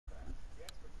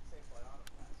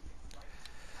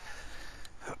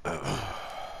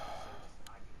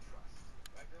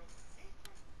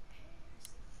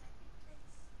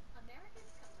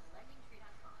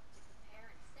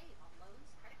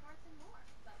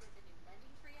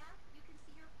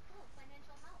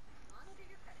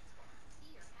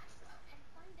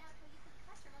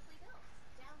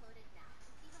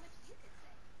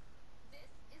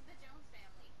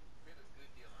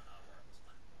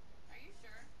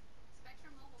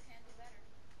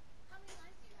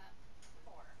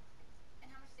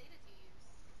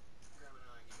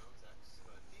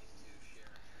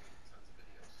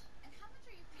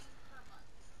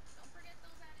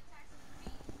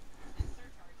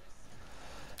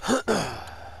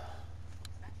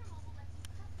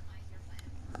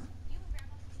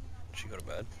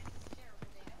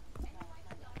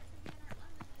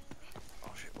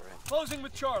Closing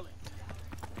with Charlie.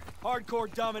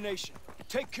 Hardcore domination.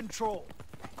 Take control.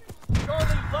 Charlie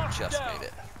locked Just down. made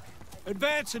it.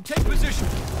 Advance and take position.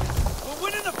 We're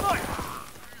winning the fight.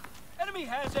 Enemy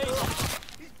has a.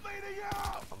 He's bleeding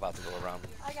out! I'm about to go around.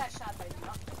 I got shot by the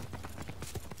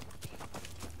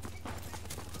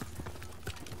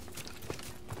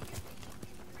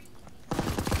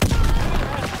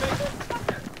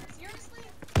Seriously?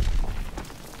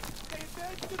 They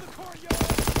advanced to the courtyard!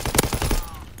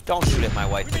 Don't shoot at my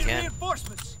wife We need again.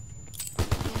 reinforcements.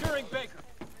 Securing Baker.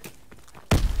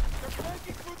 They're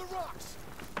flanking through the rocks!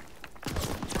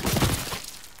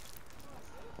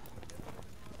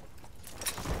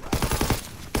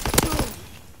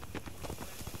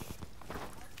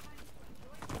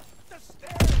 The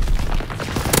stairs!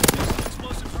 Using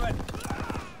explosives ready.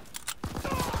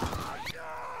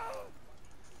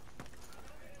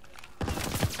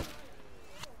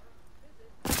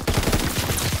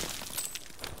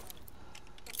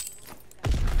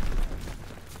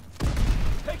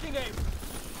 Taking aim.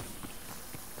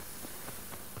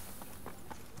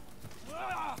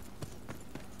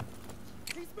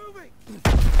 He's moving!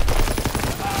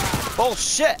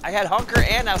 Bullshit! I had hunker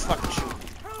and I was fucking shooting.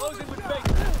 Closing with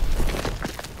Baker.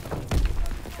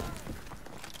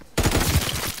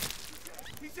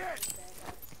 He's in!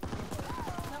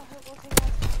 No, we'll take it.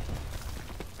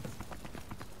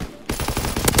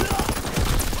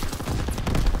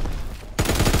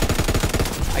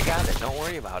 I got it. Don't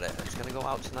worry about it. It's gonna go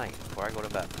out tonight before I go to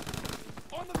bed.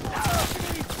 On the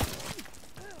balcony!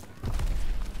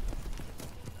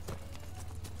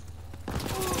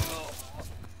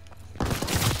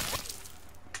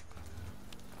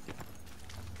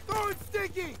 Throw it,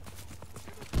 Stinky!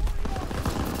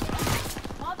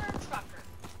 Mother trucker.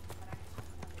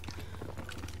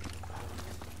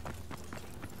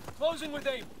 Closing with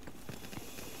aim.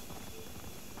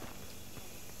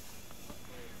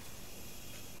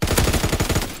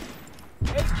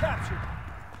 A captured.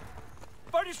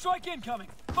 Fighter strike incoming.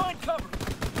 Find cover.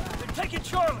 They're taking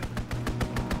Charlie.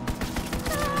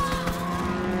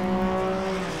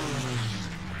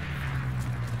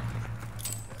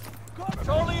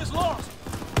 Charlie is lost.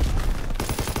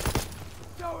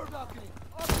 Tower balcony!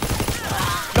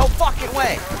 No fucking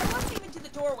way! I wasn't even to the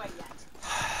doorway yet.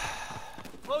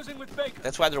 Closing with Baker.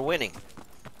 That's why they're winning.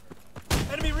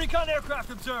 Enemy recon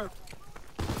aircraft observed.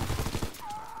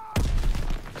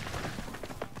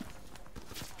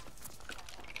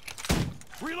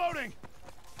 Reloading!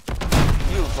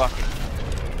 You fucking.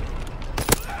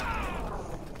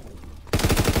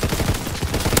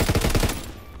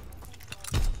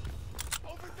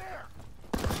 Over there!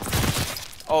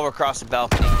 Over across the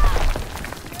balcony.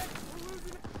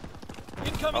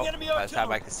 Incoming Oh, enemy by the time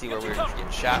I artillery. can see where Get we to were cover.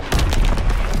 getting shot.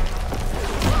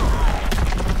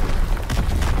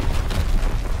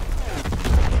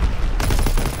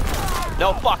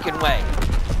 No fucking way.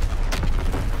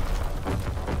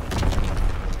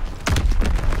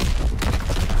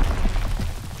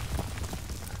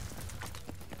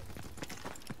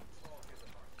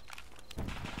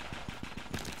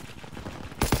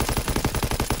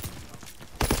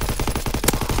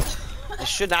 I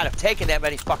should not have taken that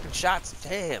many fucking shots to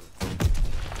him.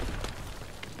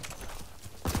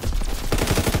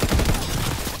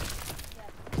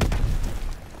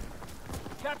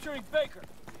 Capturing Baker.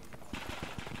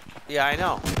 Yeah, I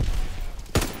know.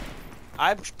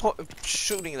 I'm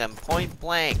shooting them point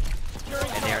blank, Securing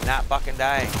and they're not fucking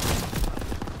dying.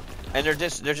 And they're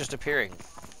just appearing.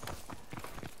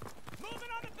 Moving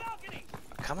on the balcony!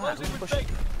 Come on, Closing who's with pushing?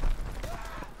 Baker.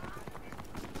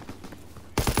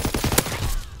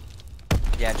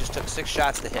 Yeah, it just took 6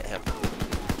 shots to hit him.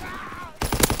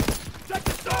 Check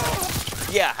the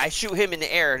door! Yeah, I shoot him in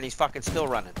the air, and he's fucking still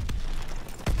running.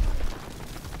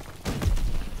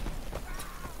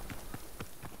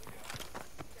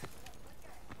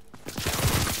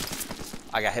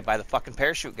 I got hit by the fucking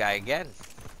parachute guy again.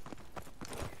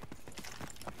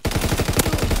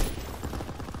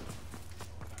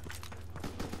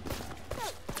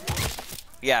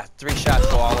 Yeah, 3 shots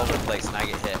go all over the place and I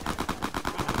get hit.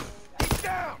 He's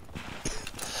down!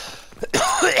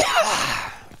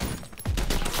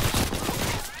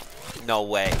 No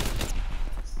way.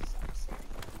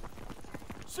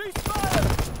 Cease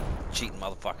fire! Cheating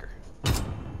motherfucker.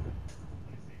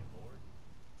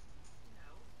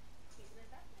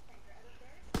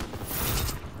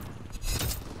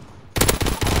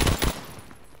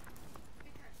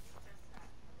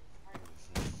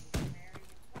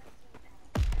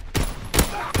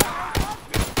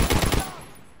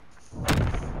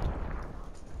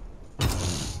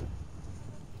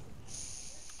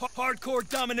 Hardcore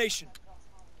domination.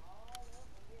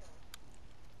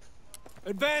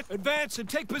 Advance and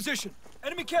take position.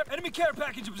 Enemy care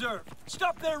package observed.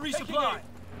 Stop there, resupply.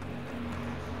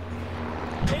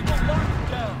 Able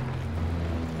locked down.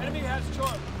 Enemy has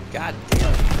Charlie. God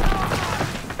damn.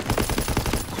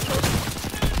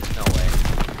 No way.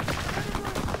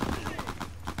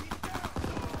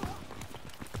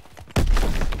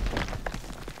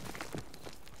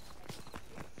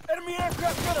 Enemy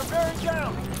aircraft gunner bearing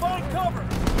down. Find cover.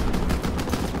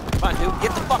 Come on, dude.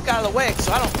 Get the fuck out of the way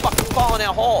so I don't fucking fall in that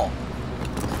hole.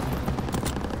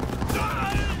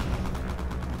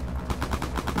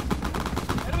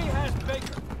 Enemy has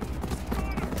Baker.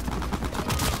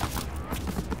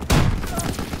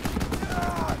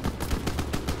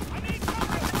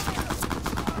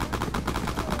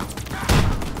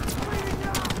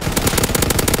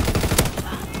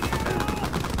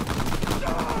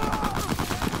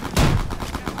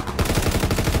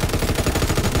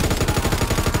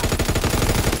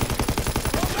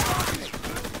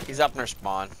 He's up near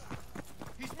spawn.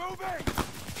 He's moving!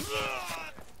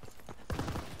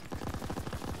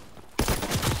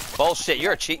 Bullshit,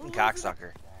 you're a cheating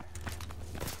cocksucker.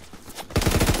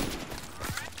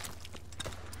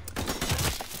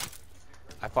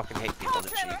 I fucking hate people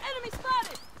that cheat. Enemy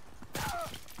spotted.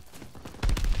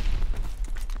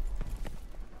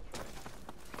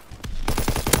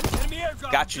 Enemy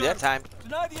airdrop. Got you that time.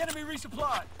 Deny the enemy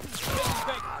resupply. Taking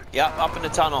Baker. Yep, up in the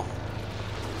tunnel.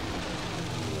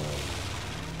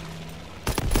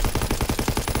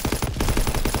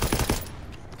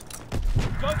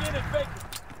 Dug in at Baker.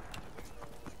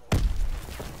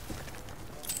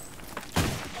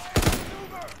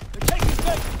 They're taking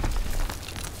Baker.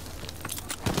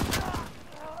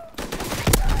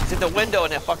 He's in the window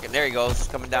and that fucking. There he goes.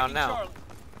 Coming down Taking now. Charlie.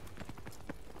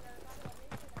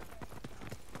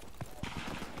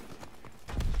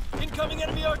 Incoming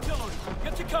enemy artillery.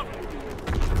 Get to cover.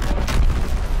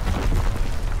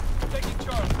 Taking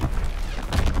Charlie.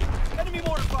 Enemy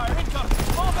mortar fire incoming.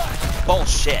 Fall back.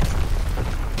 Bullshit.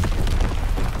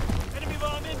 Enemy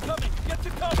bomb incoming. Get to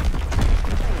cover.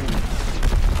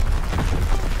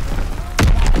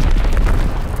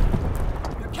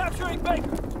 They're capturing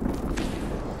Baker.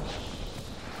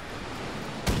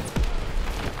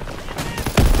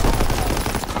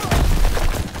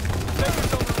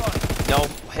 Baker's overrun. No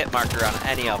hit marker on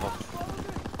any of them.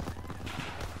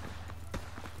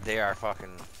 They are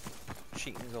fucking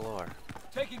cheating galore.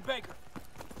 Taking Baker.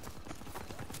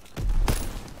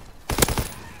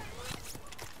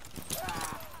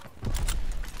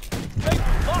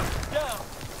 Baker locked down.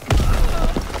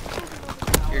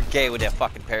 You're gay with that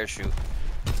fucking parachute.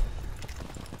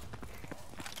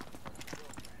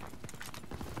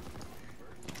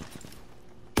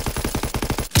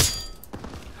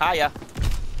 Hiya.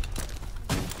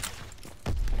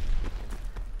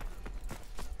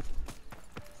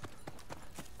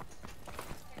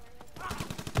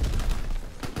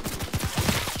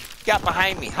 Got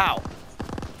behind me. How?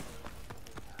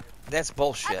 That's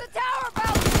bullshit. At the tower,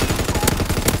 Bob.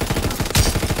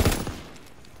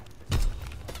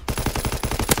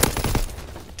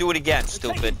 Do it again, They're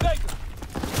stupid. taking Baker.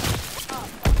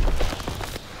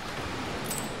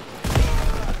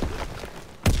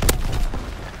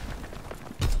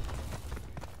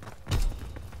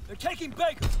 They're taking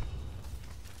Baker.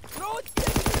 Throw it.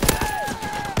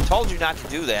 Told you not to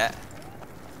do that.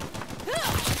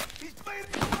 He's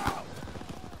bleeding out!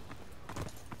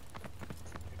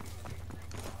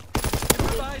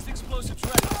 Improvised explosive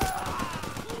threat.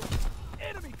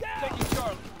 Enemy down. Taking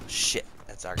Charlie. Shit,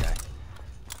 that's our guy.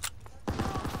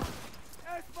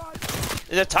 S5!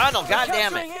 In the tunnel, They're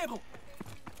goddamn capturing it. Able.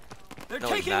 They're No,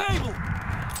 he's taking not. Able.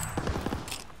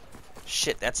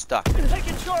 Shit, that's stuck. They're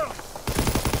taking Charlie.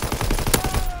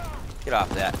 Get off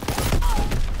that.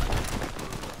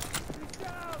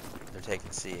 They're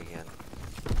taking C again.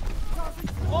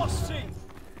 Lost C.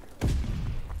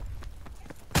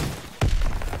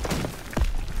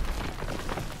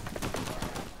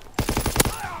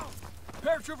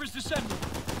 Paratroopers descending.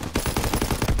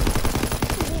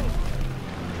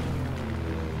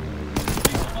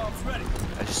 Diesel bombs ready.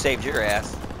 I just saved your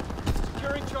ass.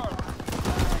 Securing Charlie.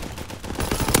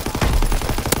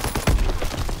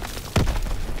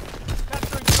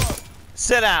 Capturing Charlie.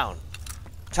 Sit down.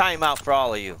 Time out for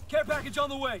all of you. Care package on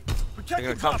the way. Protect They're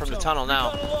gonna the come drop from the zone. tunnel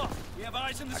now. Tunnel off. We have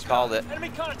eyes in the I sky. called it. Enemy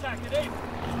contacted. Able.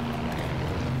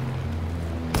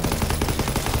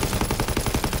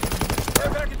 Care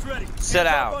package ready. Sit Hands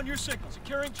up down. on your signal.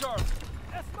 Securing Charlie.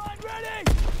 S-mine ready.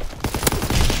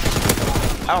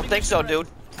 I don't think so, dude.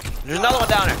 There's another one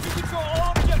down there. You control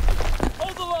all objectives.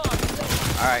 Hold the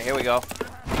line. All right, here we go.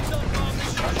 Diesel bomb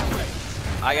mission underway.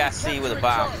 I got C with a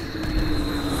bomb.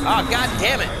 Oh, god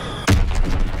damn it.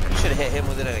 should have hit him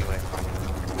with it anyway.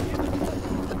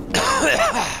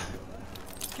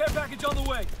 Care package on the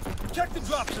way. Check the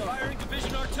drop zone. Firing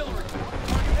division artillery.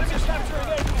 Enemy's capturing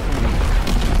A.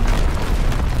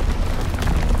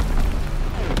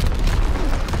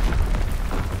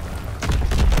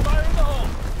 Fire in the hole.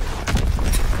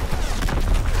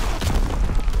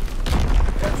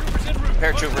 Paratroopers en route.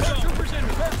 Paratroopers. Paratroopers en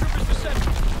route. Paratroopers descending.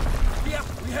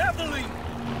 We have the lead.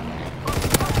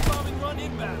 Bombing run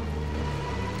inbound.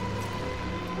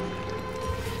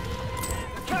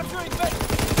 They're capturing base.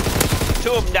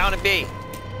 2 of them down at B.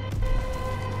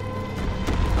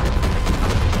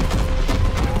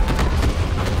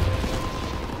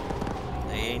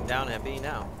 They ain't down at B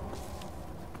now.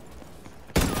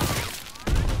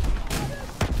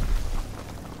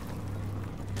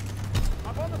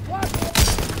 I'm on the platform.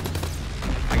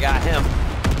 I got him.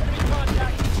 Enemy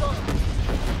contact in Charlie.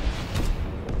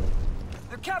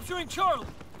 They're capturing Charlie.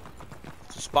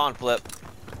 It's a spawn flip.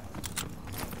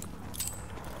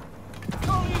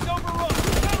 Charlie is overrun.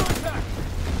 Counterattack.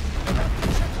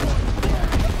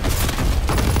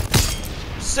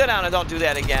 Sit down and don't do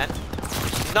that again.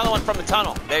 Another one from the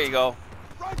tunnel. There you go.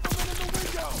 Rifleman in the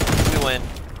window. We win.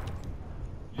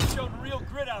 You showed real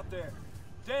grit out there.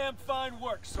 Damn fine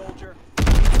work, soldier.